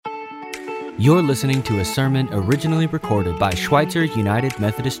You're listening to a sermon originally recorded by Schweitzer United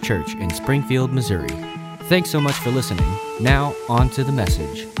Methodist Church in Springfield, Missouri. Thanks so much for listening. Now, on to the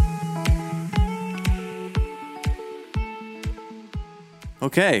message.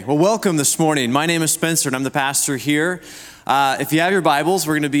 Okay, well, welcome this morning. My name is Spencer, and I'm the pastor here. If you have your Bibles,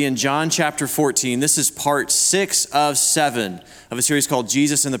 we're going to be in John chapter 14. This is part 6 of 7 of a series called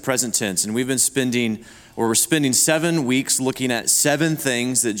Jesus in the Present Tense, and we're spending 7 weeks looking at 7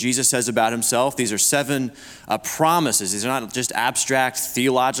 things that Jesus says about himself. These are 7 promises. These are not just abstract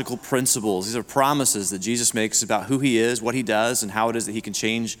theological principles. These are promises that Jesus makes about who he is, what he does, and how it is that he can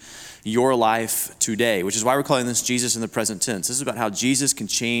change your life today, which is why we're calling this Jesus in the Present Tense. This is about how Jesus can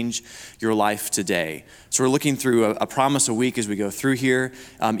change your life today. So we're looking through a promise a week as we go through here.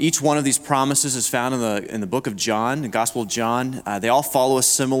 Each one of these promises is found in the book of John, the Gospel of John. They all follow a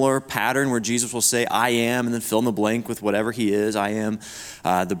similar pattern where Jesus will say, I am, and then fill in the blank with whatever he is. I am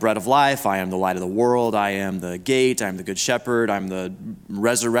the bread of life. I am the light of the world. I am the gate. I am the good shepherd. I'm the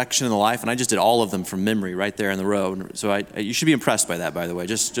resurrection and the life. And I just did all of them from memory right there in the row. So you should be impressed by that, by the way,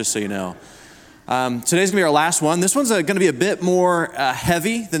 just so you know. Today's going to be our last one. This one's going to be a bit more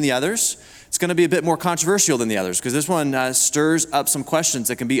heavy than the others. It's going to be a bit more controversial than the others because this one stirs up some questions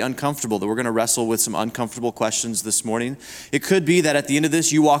that can be uncomfortable, that we're going to wrestle with some uncomfortable questions this morning. It could be that at the end of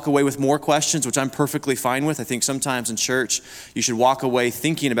this, you walk away with more questions, which I'm perfectly fine with. I think sometimes in church, you should walk away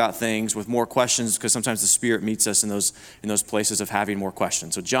thinking about things with more questions because sometimes the Spirit meets us in those places of having more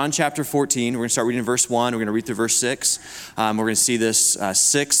questions. So John chapter 14, we're going to start reading verse 1. We're going to read through verse 6. We're going to see this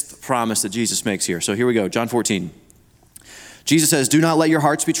 6th promise that Jesus makes here. So here we go, John 14. Jesus says, do not let your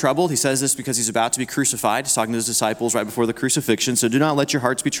hearts be troubled. He says this because he's about to be crucified. He's talking to his disciples right before the crucifixion. So do not let your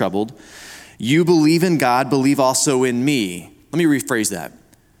hearts be troubled. You believe in God, believe also in me. Let me rephrase that.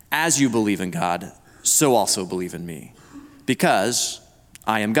 As you believe in God, so also believe in me. Because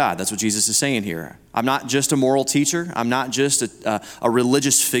I am God. That's what Jesus is saying here. I'm not just a moral teacher. I'm not just a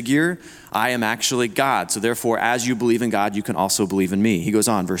religious figure. I am actually God. So therefore, as you believe in God, you can also believe in me. He goes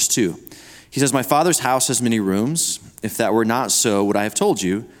on, verse 2. He says, my Father's house has many rooms. If that were not so, would I have told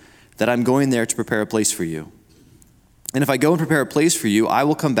you that I'm going there to prepare a place for you? And if I go and prepare a place for you, I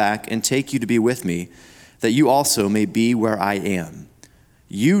will come back and take you to be with me, that you also may be where I am.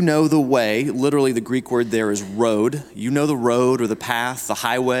 You know the way. Literally, the Greek word there is road. You know the road or the path, the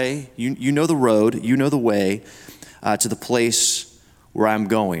highway. You know the road. You know the way to the place where I'm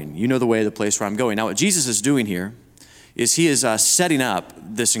going. You know the way to the place where I'm going. Now, what Jesus is doing here is he is setting up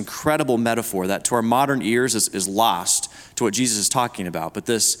this incredible metaphor that to our modern ears is lost to what Jesus is talking about. But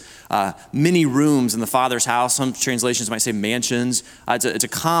this many rooms in the Father's house, some translations might say mansions, it's a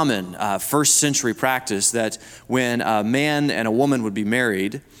common first century practice that when a man and a woman would be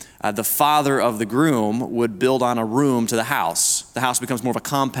married, the father of the groom would build on a room to the house. The house becomes more of a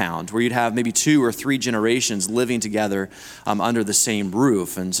compound where you'd have maybe 2 or 3 generations living together under the same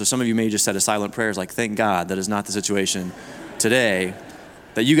roof. And so some of you may just said a silent prayer like, thank God that is not the situation today,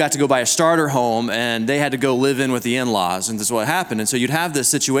 that you got to go buy a starter home and they had to go live in with the in-laws. And this is what happened. And so you'd have this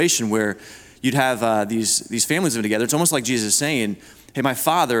situation where you'd have these families living together. It's almost like Jesus is saying, hey, my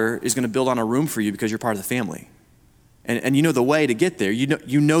Father is going to build on a room for you because you're part of the family. And you know the way to get there.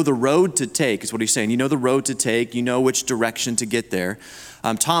 You know the road to take is what he's saying. You know the road to take. You know which direction to get there.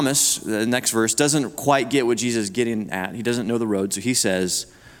 Thomas, the next verse, doesn't quite get what Jesus is getting at. He doesn't know the road. So he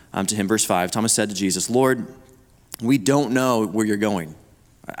says to him, verse 5, Thomas said to Jesus, Lord, we don't know where you're going.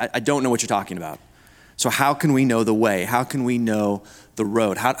 I don't know what you're talking about. So how can we know the way? How can we know the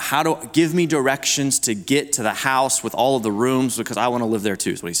road? Give me directions to get to the house with all of the rooms because I want to live there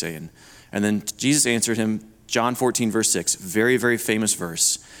too, is what he's saying. And then Jesus answered him, John 14, verse 6, very, very famous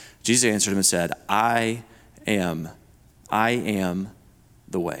verse. Jesus answered him and said, I am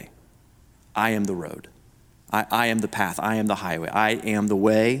the way. I am the road. I am the path. I am the highway. I am the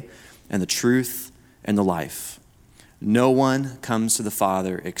way and the truth and the life. No one comes to the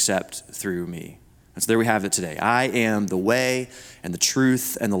Father except through me. And so there we have it today. I am the way and the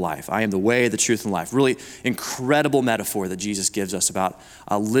truth and the life. I am the way, the truth, and the life. Really incredible metaphor that Jesus gives us about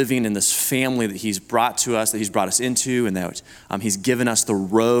living in this family that he's brought to us, that he's brought us into, and that he's given us the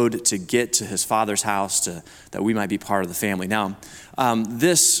road to get to his Father's house that we might be part of the family. Now,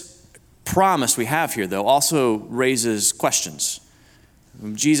 this promise we have here, though, also raises questions.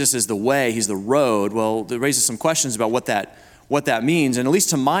 Jesus is the way, he's the road. Well, it raises some questions about what that means. And at least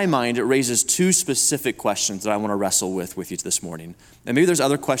to my mind, it raises 2 specific questions that I want to wrestle with you this morning. And maybe there's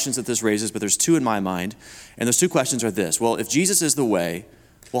other questions that this raises, but there's 2 in my mind. And those 2 questions are this. Well, if Jesus is the way,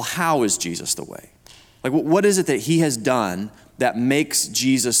 well, how is Jesus the way? Like, what is it that he has done that makes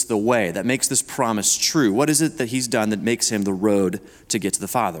Jesus the way, that makes this promise true? What is it that he's done that makes him the road to get to the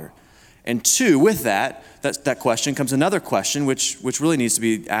Father? And two, with that question comes another question, which really needs to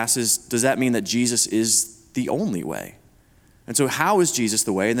be asked is, does that mean that Jesus is the only way? And so how is Jesus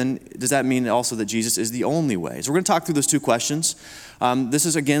the way? And then does that mean also that Jesus is the only way? So we're going to talk through those two questions. This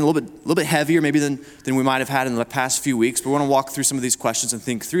is, again, a little bit heavier maybe than we might have had in the past few weeks, but we want to walk through some of these questions and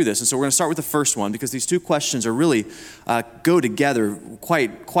think through this. And so we're going to start with the first one because these two questions are really go together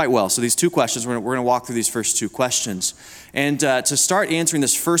quite well. So these two questions, we're going to walk through these first two questions. And to start answering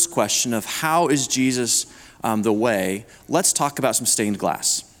this first question of how is Jesus the way, let's talk about some stained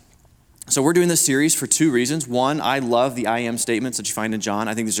glass. So we're doing this series for two reasons. One, I love the I am statements that you find in John.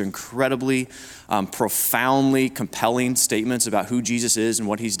 I think these are incredibly, profoundly compelling statements about who Jesus is and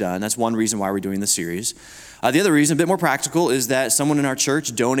what he's done. That's one reason why we're doing this series. The other reason, a bit more practical, is that someone in our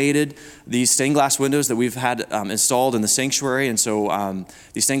church donated these stained glass windows that we've had installed in the sanctuary. And so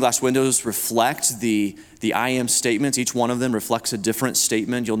these stained glass windows reflect the I am statements. Each one of them reflects a different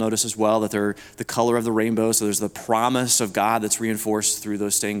statement. You'll notice as well that they're the color of the rainbow. So there's the promise of God that's reinforced through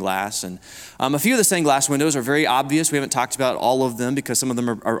those stained glass. And a few of the stained glass windows are very obvious. We haven't talked about all of them because some of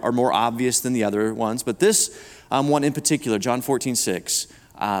them are more obvious than the other ones. But this one in particular, John 14:6,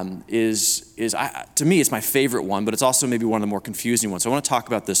 is to me, it's my favorite one, but it's also maybe one of the more confusing ones. So I want to talk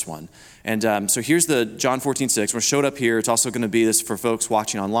about this one. And so here's the John 14:6. We're showed up here. It's also going to be this for folks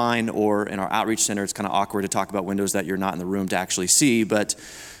watching online or in our outreach center. It's kind of awkward to talk about windows that you're not in the room to actually see, but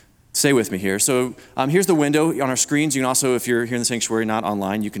stay with me here. So here's the window on our screens. You can also, if you're here in the sanctuary, not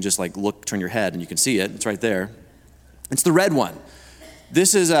online, you can just turn your head and you can see it. It's right there. It's the red one.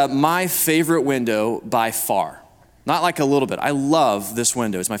 This is my favorite window by far. Not like a little bit. I love this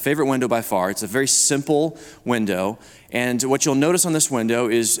window. It's my favorite window by far. It's a very simple window. And what you'll notice on this window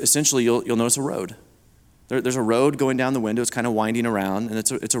is essentially you'll notice a road. There's a road going down the window. It's kind of winding around, and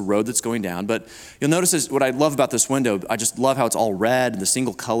it's a road that's going down. But you'll notice is what I love about this window, I just love how it's all red and the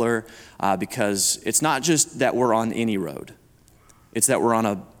single color because it's not just that we're on any road. It's that we're on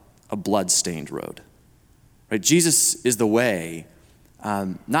a blood-stained road. Right? Jesus is the way,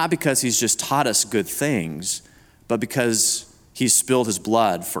 not because he's just taught us good things, but because he's spilled his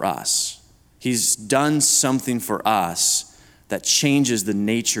blood for us. He's done something for us that changes the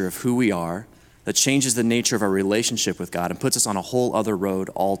nature of who we are, that changes the nature of our relationship with God and puts us on a whole other road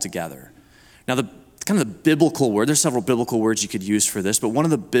altogether. Now, the biblical word, there's several biblical words you could use for this, but one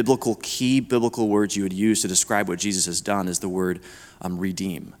of the key biblical words you would use to describe what Jesus has done is the word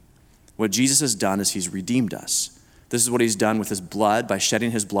redeem. What Jesus has done is he's redeemed us. This is what he's done with his blood. By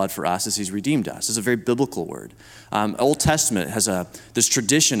shedding his blood for us, as he's redeemed us. It's a very biblical word. Old Testament has this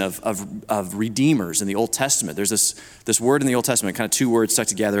tradition of redeemers in the Old Testament. There's this word in the Old Testament, kind of two words stuck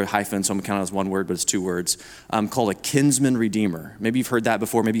together, hyphen, so I'm counting it as one word, but it's two words, called a kinsman redeemer. Maybe you've heard that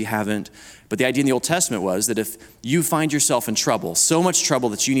before, maybe you haven't. But the idea in the Old Testament was that if you find yourself in trouble, so much trouble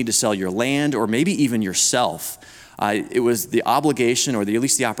that you need to sell your land or maybe even yourself, it was the obligation or at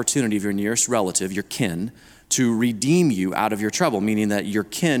least the opportunity of your nearest relative, your kin, to redeem you out of your trouble, meaning that your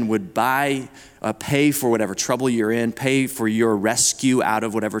kin would pay for whatever trouble you're in, pay for your rescue out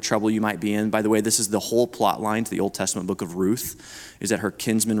of whatever trouble you might be in. By the way, this is the whole plot line to the Old Testament book of Ruth, is that her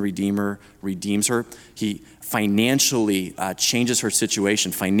kinsman redeemer redeems her. He financially changes her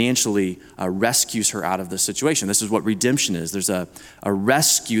situation, financially rescues her out of the situation. This is what redemption is. There's a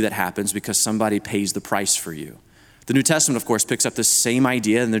rescue that happens because somebody pays the price for you. The New Testament, of course, picks up this same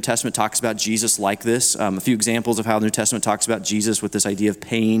idea. The New Testament talks about Jesus like this. A few examples of how the New Testament talks about Jesus with this idea of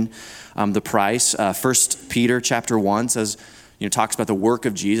paying the price. 1 Peter chapter 1 says, talks about the work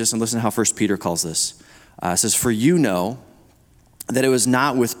of Jesus. And listen to how 1 Peter calls this. It says, "For you know that it was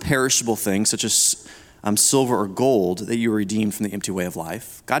not with perishable things such as silver or gold that you were redeemed from the empty way of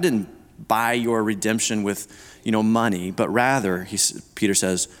life." God didn't buy your redemption with, money, but rather, Peter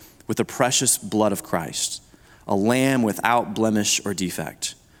says, with the precious blood of Christ, a lamb without blemish or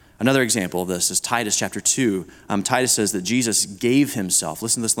defect. Another example of this is Titus chapter 2. Titus says that Jesus gave himself,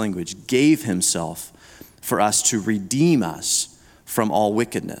 listen to this language, gave himself for us to redeem us from all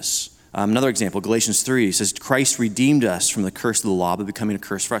wickedness. Another example, Galatians 3 says, Christ redeemed us from the curse of the law by becoming a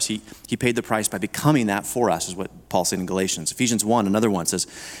curse for us. He paid the price by becoming that for us, is what Paul said in Galatians. Ephesians 1, another one says,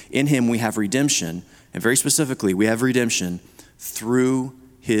 in him we have redemption, and very specifically, we have redemption through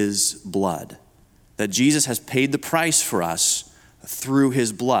his blood. That Jesus has paid the price for us through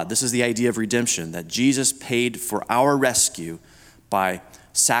his blood. This is the idea of redemption, that Jesus paid for our rescue by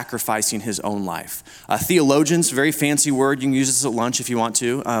sacrificing his own life. Theologians, very fancy word, you can use this at lunch if you want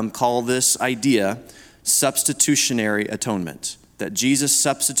to, call this idea substitutionary atonement, that Jesus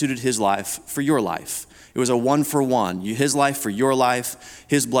substituted his life for your life. It was a one-for-one. His life for your life,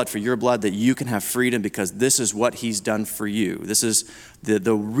 his blood for your blood, that you can have freedom because this is what he's done for you. This is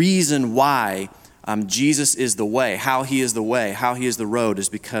the reason why Jesus is the way, how he is the way, how he is the road, is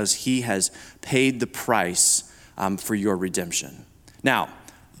because he has paid the price for your redemption. Now,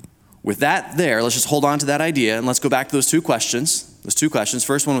 with that there, let's just hold on to that idea and let's go back to those two questions.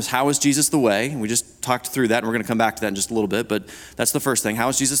 First one was, how is Jesus the way? And we just talked through that, and we're going to come back to that in just a little bit, but that's the first thing. How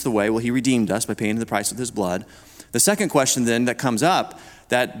is Jesus the way? Well, he redeemed us by paying the price with his blood. The second question then that comes up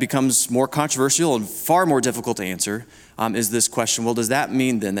that becomes more controversial and far more difficult to answer is this question, well, does that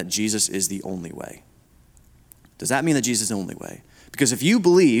mean then that Jesus is the only way? Does that mean that Jesus is the only way? Because if you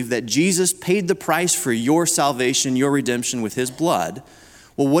believe that Jesus paid the price for your salvation, your redemption with his blood,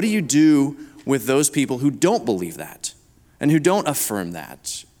 well, what do you do with those people who don't believe that and who don't affirm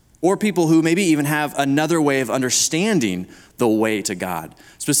that? Or people who maybe even have another way of understanding the way to God.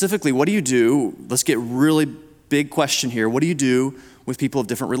 Specifically, what do you do? Let's get really big question here. What do you do with people of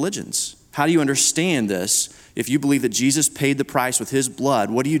different religions? How do you understand this? If you believe that Jesus paid the price with his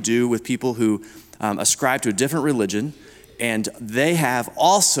blood, what do you do with people who ascribe to a different religion and they have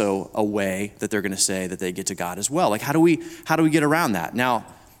also a way that they're going to say that they get to God as well? Like, how do we get around that? Now,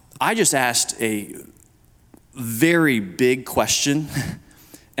 I just asked a very big question,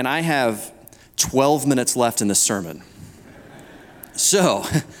 and I have 12 minutes left in this sermon. So,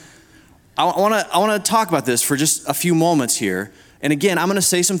 I want to talk about this for just a few moments here. And again, I'm going to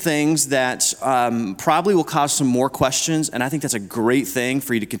say some things that probably will cause some more questions, and I think that's a great thing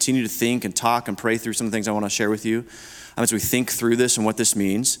for you to continue to think and talk and pray through some of the things I want to share with you as we think through this and what this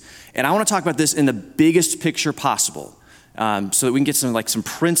means. And I want to talk about this in the biggest picture possible, so that we can get some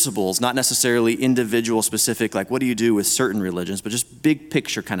principles, not necessarily individual specific, like what do you do with certain religions, but just big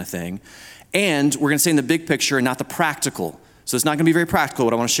picture kind of thing. And we're going to say in the big picture and not the practical. So it's not going to be very practical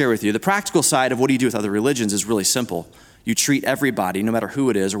what I want to share with you. The practical side of what do you do with other religions is really simple. You treat everybody, no matter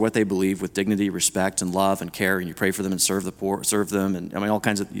who it is or what they believe, with dignity, respect, and love and care, and you pray for them and serve the poor, serve them, and all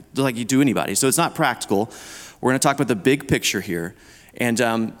kinds of, like you do anybody. So it's not practical. We're going to talk about the big picture here. And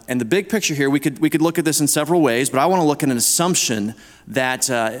the big picture here, we could look at this in several ways, but I want to look at an assumption that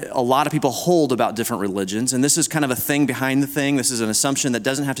a lot of people hold about different religions, and this is kind of a thing behind the thing. This is an assumption that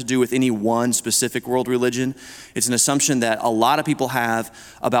doesn't have to do with any one specific world religion. It's an assumption that a lot of people have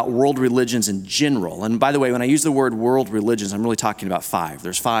about world religions in general. And by the way, when I use the word world religions, I'm really talking about 5.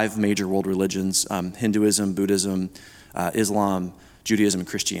 There's 5 major world religions: Hinduism, Buddhism, Islam, Judaism, and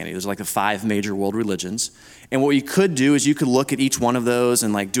Christianity. Those are like the 5 major world religions. And what you could do is you could look at each one of those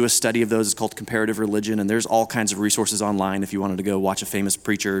and like do a study of those. It's called comparative religion, and there's all kinds of resources online if you wanted to go watch a famous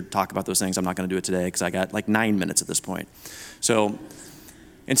preacher talk about those things. I'm not going to do it today because I got like 9 minutes at this point. So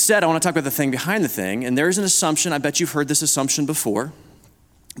instead, I want to talk about the thing behind the thing, and there's an assumption. I bet you've heard this assumption before,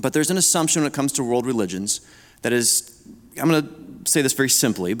 but there's an assumption when it comes to world religions that is, I'm going to say this very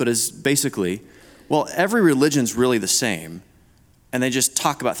simply, but is basically, well, every religion's really the same, and they just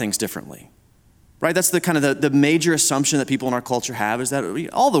talk about things differently, right? That's the kind of the major assumption that people in our culture have, is that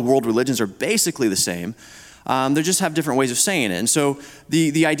all the world religions are basically the same. They just have different ways of saying it. And so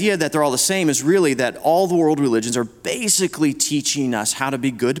the idea that they're all the same is really that all the world religions are basically teaching us how to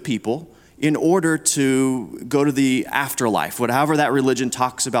be good people in order to go to the afterlife, whatever that religion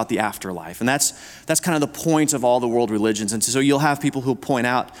talks about the afterlife. And that's kind of the point of all the world religions. And so you'll have people who point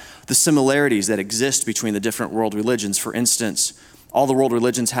out the similarities that exist between the different world religions. For instance, all the world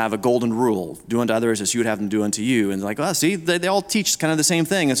religions have a golden rule: do unto others as you would have them do unto you. And they're like, oh, see, they all teach kind of the same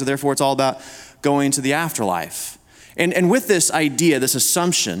thing. And so therefore it's all about going to the afterlife. And with this idea, this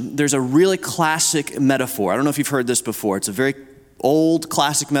assumption, there's a really classic metaphor. I don't know if you've heard this before. It's a very old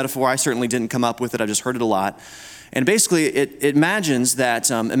classic metaphor. I certainly didn't come up with it. I just heard it a lot. And basically it imagines that,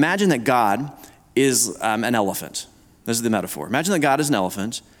 imagine that God is an elephant. This is the metaphor. Imagine that God is an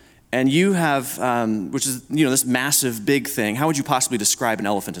elephant, and you have, which is, this massive big thing. How would you possibly describe an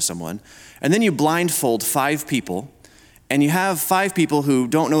elephant to someone? And then you blindfold 5 people, and you have 5 people who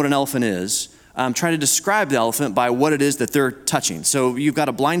don't know what an elephant is, try to describe the elephant by what it is that they're touching. So you've got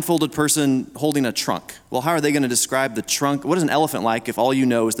a blindfolded person holding a trunk. Well, how are they going to describe the trunk? What is an elephant like if all you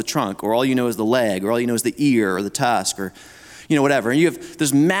know is the trunk, or all you know is the leg, or all you know is the ear, or the tusk, or whatever. And you have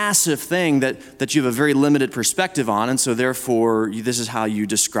this massive thing that you have a very limited perspective on, and so therefore this is how you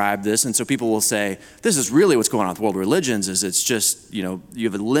describe this. And so people will say, this is really what's going on with world religions, is it's just, you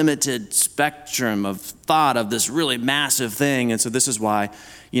have a limited spectrum of thought of this really massive thing. And so this is why,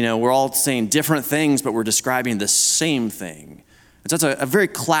 we're all saying different things, but we're describing the same thing. And so that's a very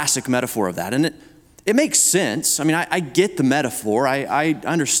classic metaphor of that. And it makes sense. I mean, I get the metaphor. I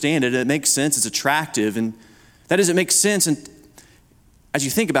understand it. It makes sense. It's attractive. And that is, it makes sense as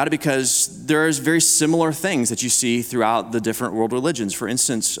you think about it, because there's very similar things that you see throughout the different world religions. For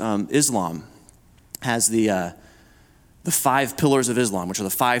instance, Islam has the 5 pillars of Islam, which are the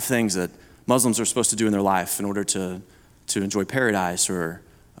 5 things that Muslims are supposed to do in their life in order to enjoy paradise. Or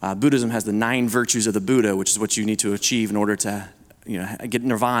Buddhism has the 9 virtues of the Buddha, which is what you need to achieve in order to get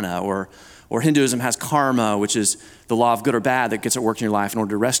nirvana. Or Hinduism has karma, which is the law of good or bad that gets at work in your life in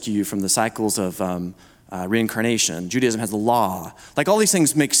order to rescue you from the cycles of reincarnation. Judaism has the law. Like, all these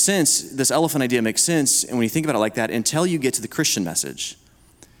things make sense. This elephant idea makes sense, and when you think about it like that, until you get to the Christian message.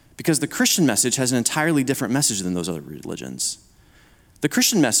 Because the Christian message has an entirely different message than those other religions. The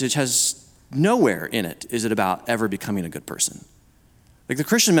Christian message has nowhere in it is it about ever becoming a good person. Like, the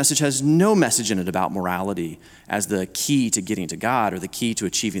Christian message has no message in it about morality as the key to getting to God or the key to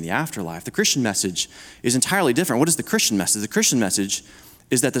achieving the afterlife. The Christian message is entirely different. What is the Christian message? The Christian message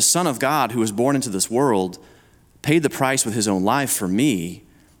is that the Son of God, who was born into this world, paid the price with his own life for me,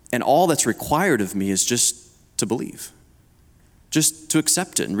 and all that's required of me is just to believe, just to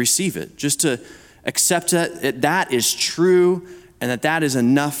accept it and receive it, just to accept that is true and that is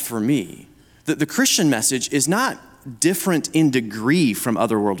enough for me. The Christian message is not different in degree from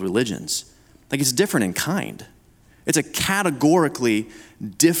other world religions. Like, it's different in kind. It's a categorically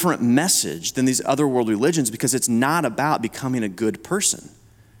different message than these other world religions because it's not about becoming a good person.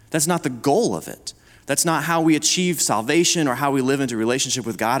 That's not the goal of it. That's not how we achieve salvation or how we live into relationship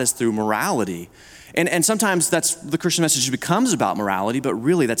with God, is through morality. And sometimes that's the Christian message becomes about morality, but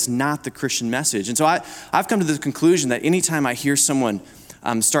really that's not the Christian message. And so I've come to the conclusion that anytime I hear someone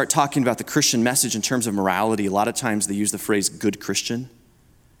start talking about the Christian message in terms of morality, a lot of times they use the phrase good Christian,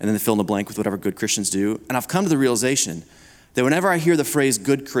 and then they fill in the blank with whatever good Christians do. And I've come to the realization that whenever I hear the phrase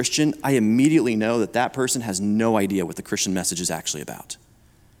good Christian, I immediately know that that person has no idea what the Christian message is actually about.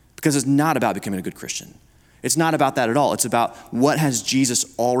 Because it's not about becoming a good Christian. It's not about that at all. It's about what has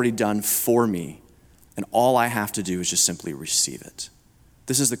Jesus already done for me, and all I have to do is just simply receive it.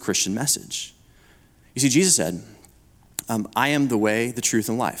 This is the Christian message. You see, Jesus said, I am the way, the truth,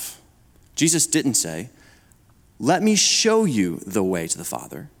 and life. Jesus didn't say, let me show you the way to the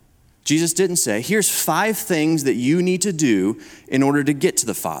Father. Jesus didn't say, here's 5 things that you need to do in order to get to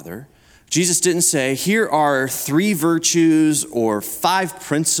the Father. Jesus didn't say, here are 3 virtues or 5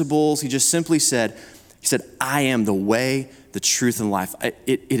 principles. He just simply said, I am the way, the truth, and life.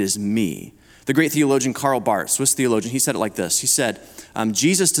 It is me. The great theologian Karl Barth, Swiss theologian, he said it like this. He said,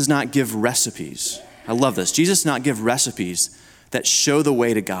 Jesus does not give recipes. I love this. Jesus does not give recipes that show the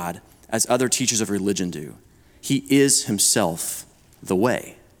way to God as other teachers of religion do. He is himself the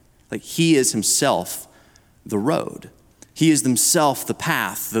way. Like, he is himself the road. He is himself the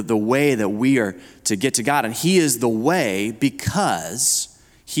path, the way that we are to get to God. And he is the way because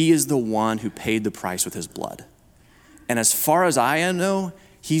he is the one who paid the price with his blood. And as far as I know,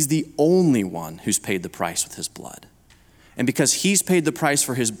 he's the only one who's paid the price with his blood. And because he's paid the price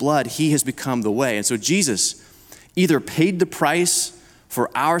for his blood, he has become the way. And so Jesus either paid the price for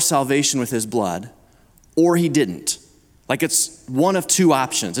our salvation with his blood, or he didn't. Like, it's one of 2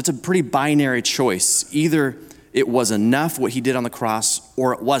 options. It's a pretty binary choice. Either it was enough what he did on the cross,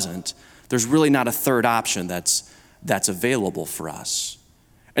 or it wasn't. There's really not a third option that's available for us.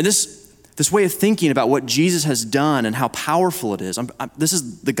 And this way of thinking about what Jesus has done and how powerful it is, this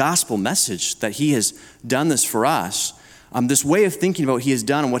is the gospel message, that he has done this for us. This way of thinking about what he has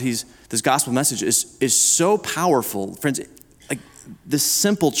done and this gospel message is so powerful. Friends, like, this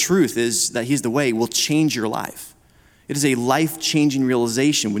simple truth is that he's the way will change your life. It is a life-changing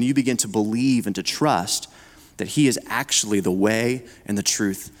realization when you begin to believe and to trust that he is actually the way and the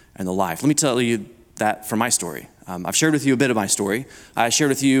truth and the life. Let me tell you that from my story. I've shared with you a bit of my story. I shared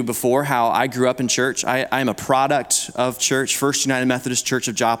with you before how I grew up in church. I am a product of church. First United Methodist Church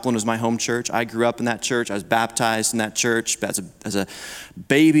of Joplin was my home church. I grew up in that church. I was baptized in that church. As a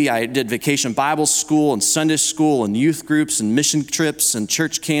baby, I did vacation Bible school and Sunday school and youth groups and mission trips and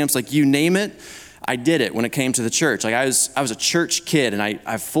church camps, like you name it. I did it when it came to the church. Like, I was a church kid, and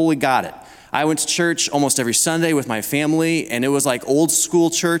I fully got it. I went to church almost every Sunday with my family, and it was like old school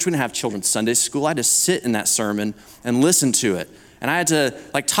church. We didn't have children's Sunday school. I had to sit in that sermon and listen to it. And I had to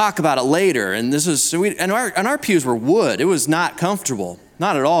talk about it later. And our pews were wood. It was not comfortable,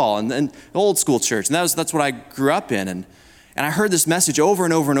 not at all. And old school church. And that's what I grew up in. And I heard this message over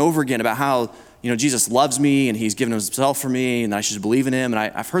and over and over again about how, Jesus loves me and he's given himself for me and I should believe in him. And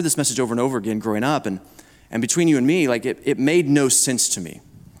I've heard this message over and over again growing up. And between you and me, it made no sense to me.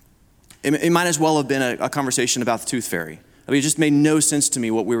 It might as well have been a conversation about the tooth fairy. I mean, it just made no sense to me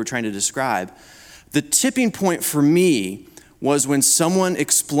what we were trying to describe. The tipping point for me was when someone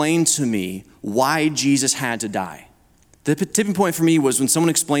explained to me why Jesus had to die. The tipping point for me was when someone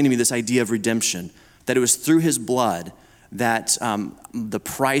explained to me this idea of redemption, that it was through his blood that the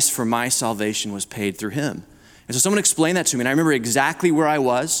price for my salvation was paid through him. And so someone explained that to me, and I remember exactly where I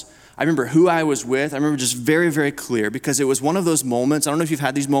was. I remember who I was with. I remember just very, very clear, because it was one of those moments. I don't know if you've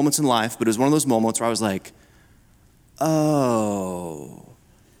had these moments in life, but it was one of those moments where I was like, oh,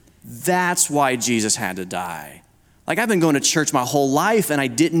 that's why Jesus had to die. Like, I've been going to church my whole life, and I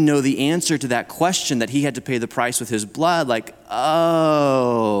didn't know the answer to that question, that he had to pay the price with his blood. Like,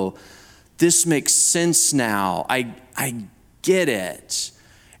 oh, this makes sense now. I get it.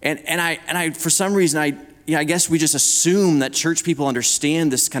 And I for some reason, I guess we just assume that church people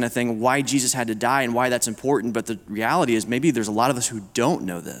understand this kind of thing, why Jesus had to die and why that's important. But the reality is maybe there's a lot of us who don't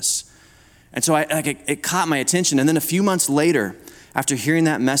know this. And so it caught my attention. And then a few months later, after hearing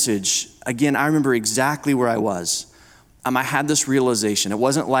that message, again, I remember exactly where I was. I had this realization. It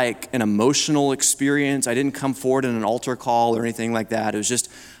wasn't like an emotional experience. I didn't come forward in an altar call or anything like that. It was just,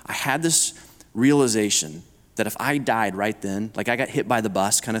 I had this realization that if I died right then, like I got hit by the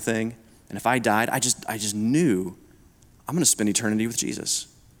bus kind of thing, and if I died, I just knew I'm going to spend eternity with Jesus.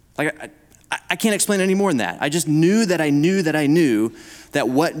 Like I can't explain it any more than that. I just knew that I knew that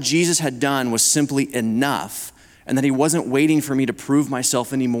what Jesus had done was simply enough, and that he wasn't waiting for me to prove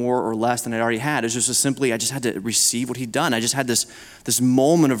myself any more or less than I already had. It was just simply, I just had to receive what he'd done. I just had this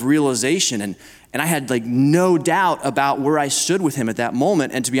moment of realization, and I had like no doubt about where I stood with him at that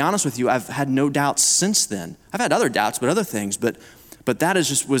moment. And to be honest with you, I've had no doubts since then. I've had other doubts, but other things, but that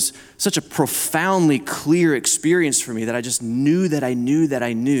was such a profoundly clear experience for me, that I just knew that I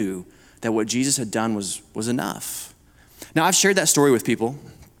knew that what Jesus had done was enough. Now, I've shared that story with people.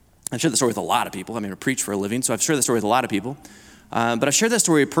 I've shared that story with a lot of people. I preach for a living, so I've shared that story with a lot of people. But I've shared that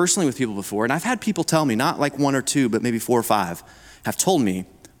story personally with people before, and I've had people tell me, not like one or two, but maybe 4 or 5, have told me,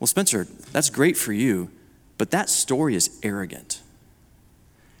 well, Spencer, that's great for you, but that story is arrogant.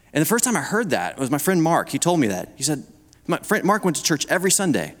 And the first time I heard that, it was my friend Mark. He told me that. He said, my friend Mark went to church every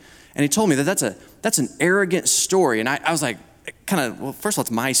Sunday, and he told me that that's an arrogant story. And I was like, well, first of all,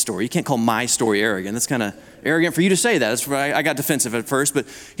 it's my story. You can't call my story arrogant. That's kind of arrogant for you to say that. That's why I got defensive at first. But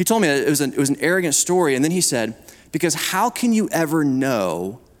he told me that it was an arrogant story. And then he said, because how can you ever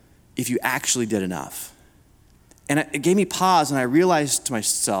know if you actually did enough? And it gave me pause, and I realized to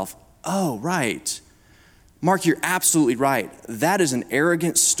myself, oh, right. Mark, you're absolutely right. That is an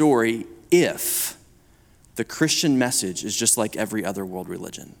arrogant story if the Christian message is just like every other world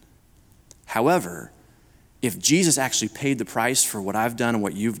religion. However, if Jesus actually paid the price for what I've done and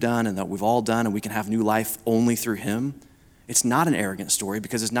what you've done and that we've all done, and we can have new life only through him, it's not an arrogant story,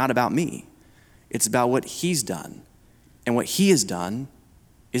 because it's not about me. It's about what he's done. And what he has done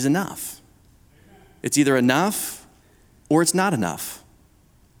is enough. It's either enough or it's not enough.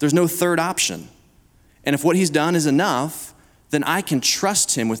 There's no third option. And if what he's done is enough, then I can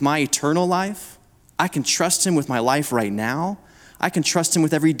trust him with my eternal life. I can trust him with my life right now. I can trust him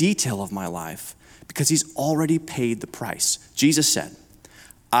with every detail of my life, because he's already paid the price. Jesus said,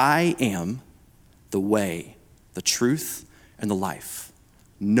 I am the way, the truth, and the life.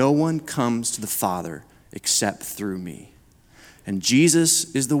 No one comes to the Father except through me. And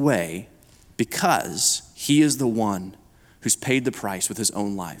Jesus is the way because he is the one who's paid the price with his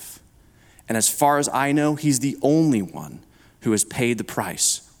own life. And as far as I know, he's the only one who has paid the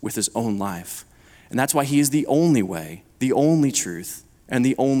price with his own life. And that's why he is the only way, the only truth, and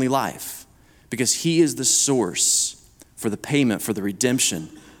the only life. Because he is the source for the payment, for the redemption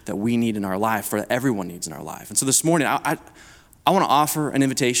that we need in our life, for everyone needs in our life. And so this morning, I want to offer an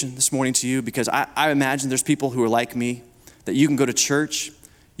invitation this morning to you, because I imagine there's people who are like me, that you can go to church,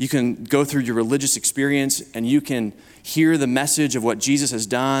 you can go through your religious experience, and you can hear the message of what Jesus has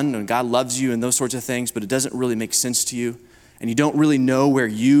done, and God loves you and those sorts of things, but it doesn't really make sense to you, and you don't really know where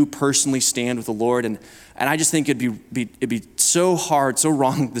you personally stand with the Lord. And I just think it'd be so hard, so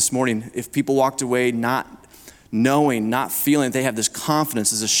wrong this morning if people walked away not knowing, not feeling that they have this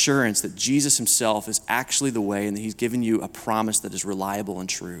confidence, this assurance that Jesus himself is actually the way, and that he's given you a promise that is reliable and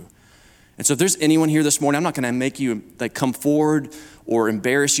true. And so if there's anyone here this morning, I'm not going to make you come forward or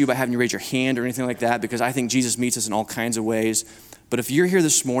embarrass you by having you raise your hand or anything like that, because I think Jesus meets us in all kinds of ways. But if you're here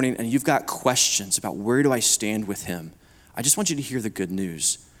this morning and you've got questions about where do I stand with him, I just want you to hear the good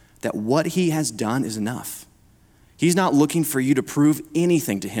news that what he has done is enough. He's not looking for you to prove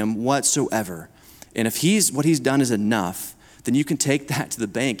anything to him whatsoever. And if what he's done is enough, then you can take that to the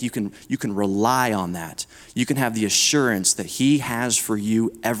bank. You can rely on that. You can have the assurance that he has for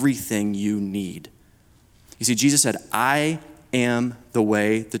you everything you need. You see, Jesus said, I am the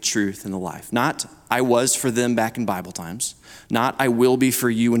way, the truth, and the life. Not I was for them back in Bible times. Not I will be for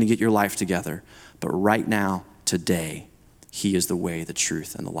you when you get your life together. But right now, today, he is the way, the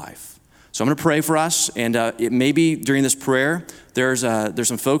truth, and the life. So I'm going to pray for us, and it maybe during this prayer, there's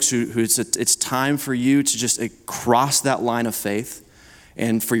some folks who it's time for you to just cross that line of faith,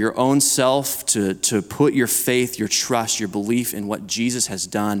 and for your own self to put your faith, your trust, your belief in what Jesus has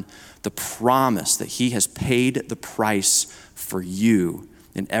done, the promise that he has paid the price for you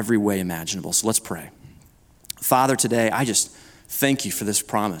in every way imaginable. So let's pray. Father, today I just thank you for this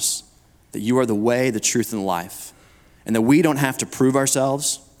promise that you are the way, the truth, and the life, and that we don't have to prove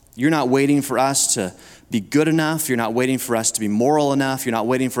ourselves. You're not waiting for us to be good enough. You're not waiting for us to be moral enough. You're not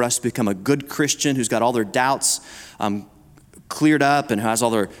waiting for us to become a good Christian who's got all their doubts cleared up and who has all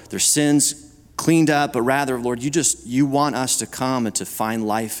their sins cleaned up. But rather, Lord, you want us to come and to find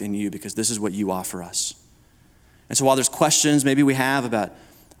life in you because this is what you offer us. And so while there's questions maybe we have about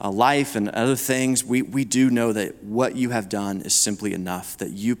life and other things, we do know that what you have done is simply enough,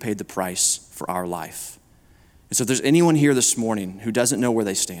 that you paid the price for our life. And so if there's anyone here this morning who doesn't know where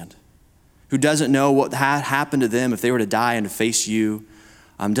they stand, who doesn't know what had happened to them if they were to die and to face you,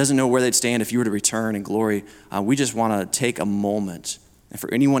 doesn't know where they'd stand if you were to return in glory, we just want to take a moment. And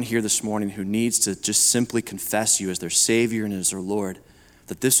for anyone here this morning who needs to just simply confess you as their Savior and as their Lord,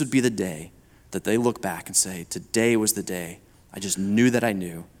 that this would be the day that they look back and say, today was the day I just knew that I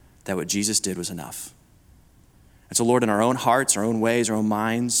knew that what Jesus did was enough. And so, Lord, in our own hearts, our own ways, our own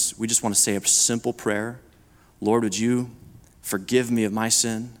minds, we just want to say a simple prayer. Lord, would you forgive me of my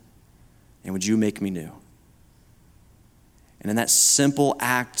sin, and would you make me new? And in that simple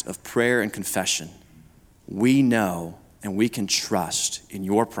act of prayer and confession, we know and we can trust in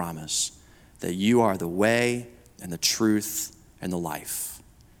your promise that you are the way and the truth and the life.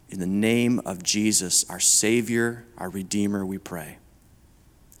 In the name of Jesus, our Savior, our Redeemer, we pray.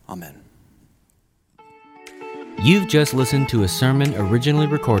 Amen. You've just listened to a sermon originally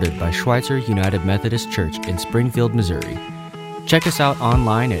recorded by Schweitzer United Methodist Church in Springfield, Missouri. Check us out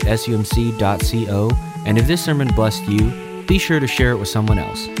online at sumc.co, and if this sermon blessed you, be sure to share it with someone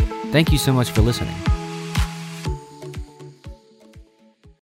else. Thank you so much for listening.